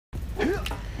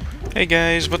Hey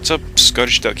guys, what's up?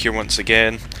 Scottish Duck here once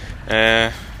again.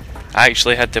 I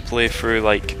actually had to play through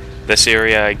like this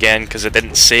area again because it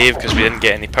didn't save because we didn't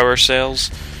get any power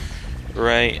cells.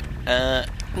 Right.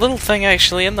 Little thing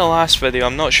actually, in the last video,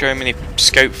 I'm not sure how many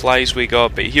scout flies we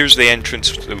got, but here's the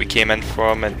entrance that we came in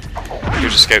from, and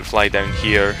here's a scout fly down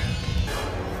here.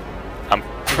 I'm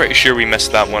pretty sure we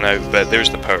missed that one out, but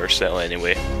there's the power cell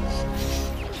anyway.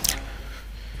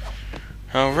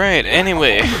 Alright,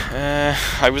 anyway,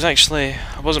 I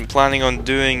wasn't planning on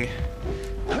doing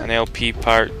an LP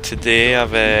part today.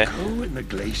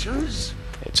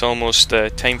 It's almost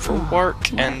time for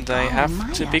work, and I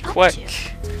have to be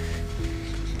quick.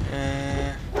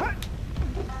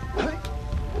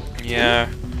 Yeah.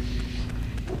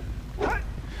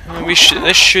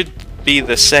 This should be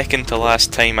the second to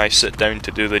last time I sit down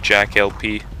to do the Jak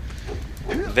LP.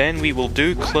 Then we will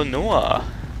do Klonoa.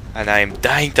 And I am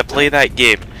dying to play that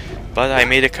game, but I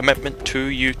made a commitment to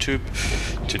YouTube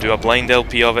to do a blind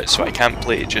LP of it, so I can't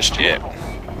play it just yet.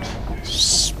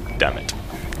 Damn it.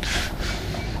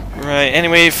 Right,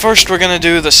 anyway, first we're gonna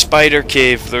do the Spider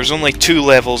Cave. There's only 2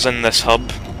 levels in this hub.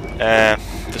 The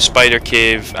Spider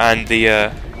Cave and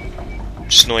the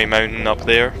Snowy Mountain up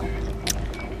there.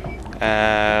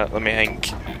 Let me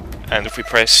think. And if we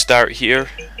press start here,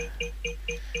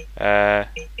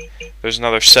 there's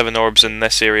another 7 orbs in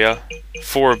this area.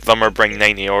 4 of them are bring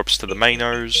 90 orbs to the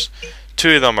miners.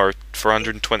 2 of them are for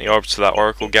 120 orbs to that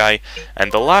oracle guy.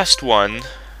 And the last one,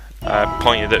 I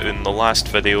pointed it out in the last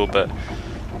video, but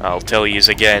I'll tell you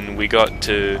again, we got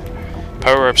to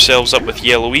power ourselves up with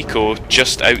yellow eco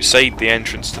just outside the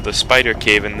entrance to the spider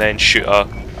cave and then shoot a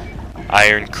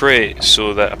iron crate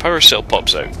so that a power cell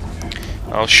pops out.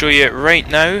 I'll show you it right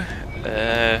now.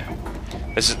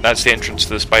 That's the entrance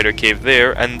to the spider cave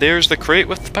there, and there's the crate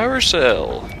with the power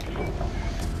cell.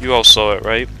 You all saw it,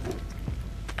 right?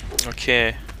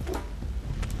 Okay.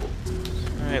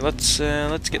 Alright, let's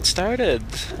get started.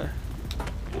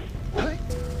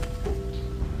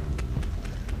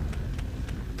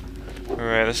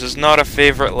 Alright, this is not a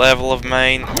favourite level of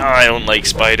mine. Oh, I don't like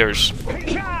spiders.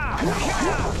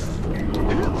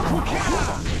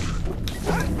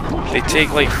 They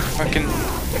take like fucking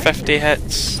 50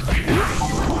 hits.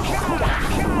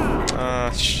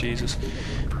 Oh, Jesus.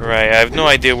 Right, I have no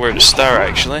idea where to start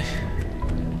actually.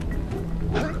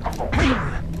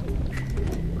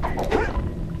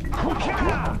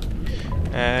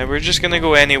 We're just gonna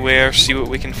go anywhere, see what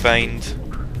we can find.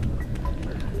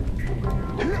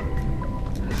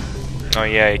 Oh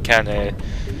yeah, you can't.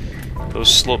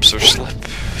 Those slopes are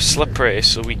slippery,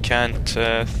 so we can't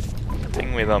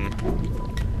thing with them.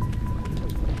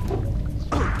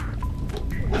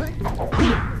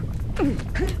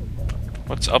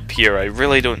 What's up here? I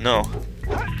really don't know.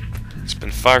 It's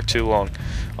been far too long.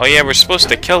 Oh yeah, we're supposed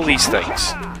to kill these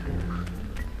things.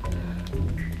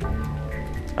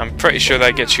 I'm pretty sure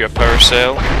that gets you a power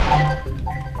cell.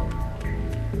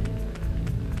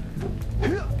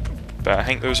 But I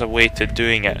think there's a way to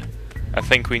doing it. I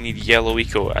think we need yellow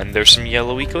eco, and there's some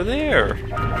yellow eco there.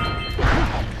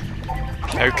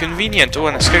 How convenient. Oh,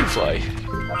 and a scout fly.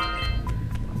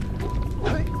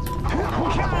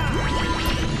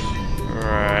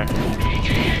 Right.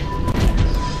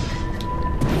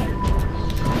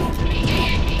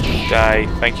 Die.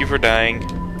 Thank you for dying.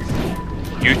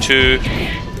 You too.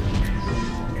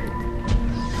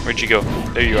 Where'd you go?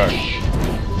 There you are.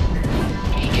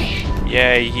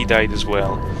 Yay, he died as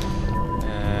well.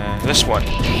 This one.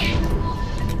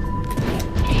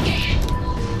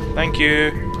 Thank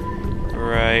you.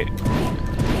 Right.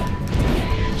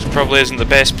 This probably isn't the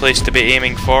best place to be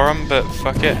aiming for him, but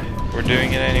fuck it. We're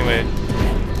doing it anyway.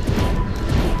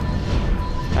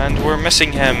 And we're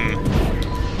missing him.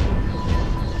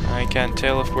 I can't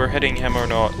tell if we're hitting him or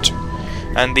not.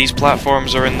 And these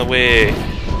platforms are in the way.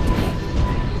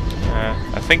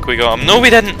 I think we got him. No, we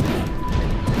didn't!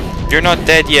 You're not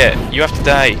dead yet. You have to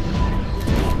die.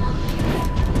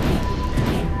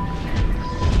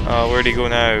 Oh, where'd he go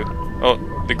now? Oh,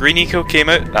 the green eco came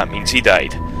out. That means he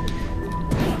died.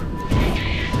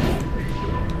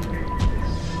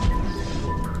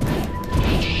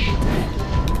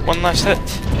 One last hit.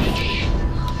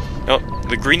 Oh,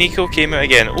 the green eco came out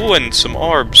again. Oh, and some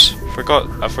orbs.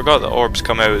 I forgot that orbs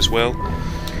come out as well.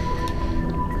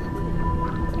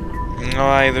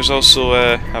 Aye, there's also,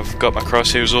 I've got my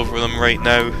crosshairs over them right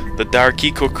now, the dark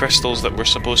eco crystals that were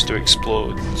supposed to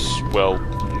explode. Well,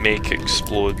 make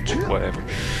explode, whatever.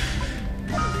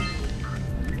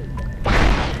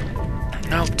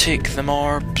 I'll take them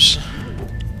orbs.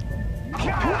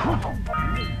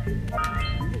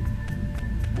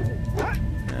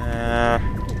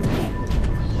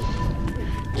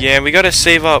 Yeah, we gotta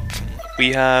save up.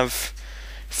 We have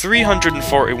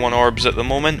 341 orbs at the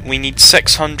moment. We need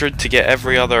 600 to get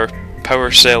every other power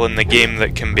cell in the game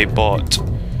that can be bought.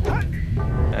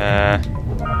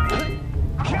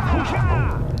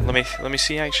 Let me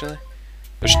see actually.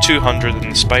 There's 200 in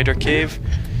the spider cave.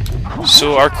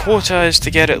 So our quota is to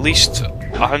get at least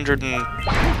 100 and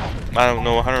I don't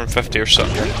know, 150 or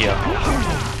something in here.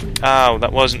 Ow,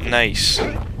 that wasn't nice.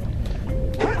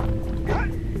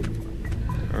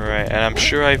 Right, and I'm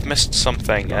sure I've missed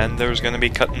something, and there's going to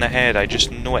be cutting ahead, I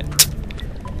just know it.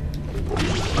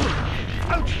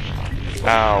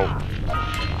 Ow.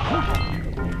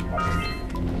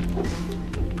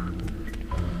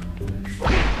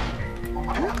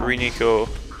 Green eco.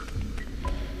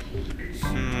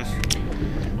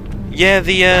 Yeah,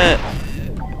 the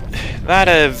that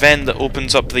event that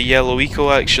opens up the yellow eco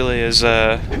actually is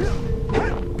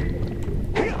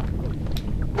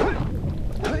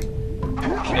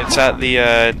it's at the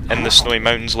in the Snowy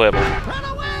Mountains level. Run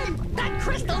away! That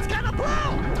crystal's gonna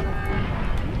blow!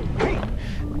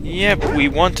 Yep, we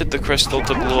wanted the crystal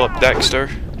to blow up Daxter.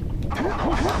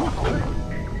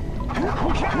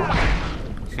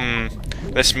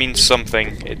 This means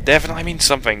something. It definitely means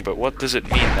something, but what does it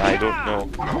mean? I don't know.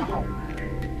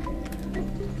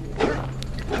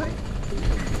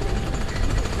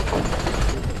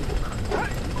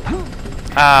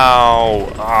 Ow!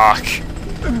 Ugh.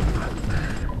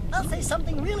 I'll say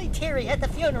something really teary at the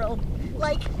funeral.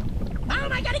 Like, how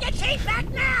am I gonna get Shane back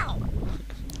now?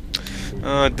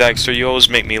 Oh, Daxter, you always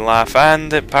make me laugh,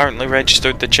 and it apparently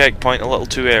registered the checkpoint a little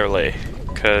too early,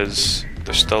 because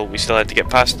we still had to get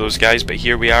past those guys, but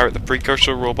here we are at the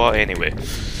precursor robot anyway.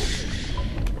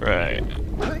 Right.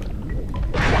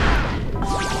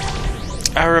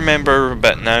 I remember a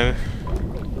bit now.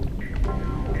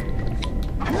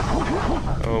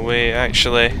 Oh wait,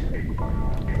 actually,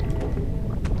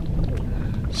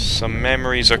 some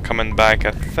memories are coming back.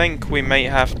 I think we might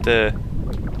have to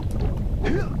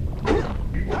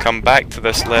come back to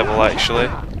this level actually.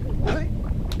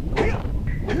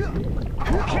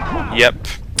 Yep,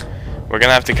 we're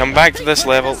gonna have to come back to this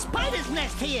level.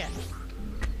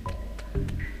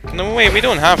 No wait, we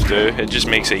don't have to, it just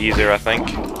makes it easier I think.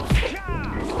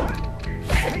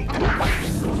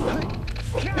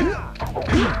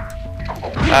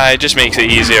 It just makes it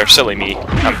easier, silly me,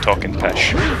 I'm talking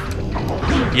pish.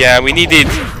 Yeah, we needed...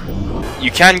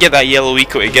 You can get that yellow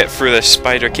eco to get through this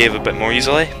spider cave a bit more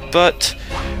easily, but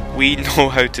we know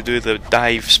how to do the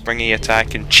dive, springy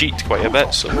attack and cheat quite a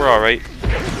bit, so we're alright.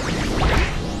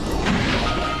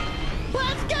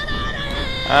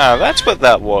 Ah, that's what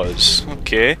that was.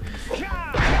 Okay.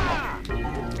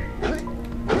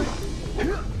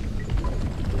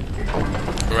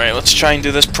 Right, let's try and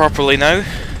do this properly now.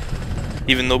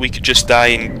 Even though we could just die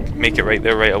and make it right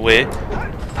there right away.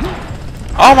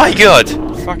 Oh my god!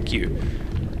 Fuck you.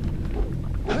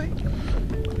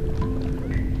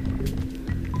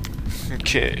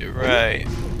 Okay, right.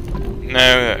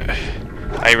 Now,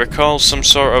 I recall some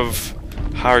sort of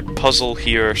hard puzzle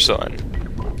here or something.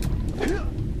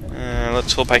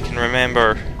 Let's hope I can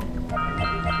remember.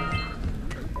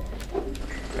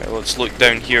 Right, let's look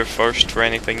down here first for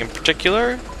anything in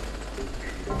particular.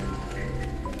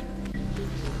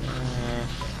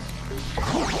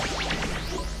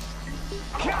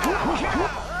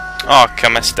 Oh, I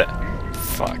missed it.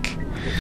 Fuck.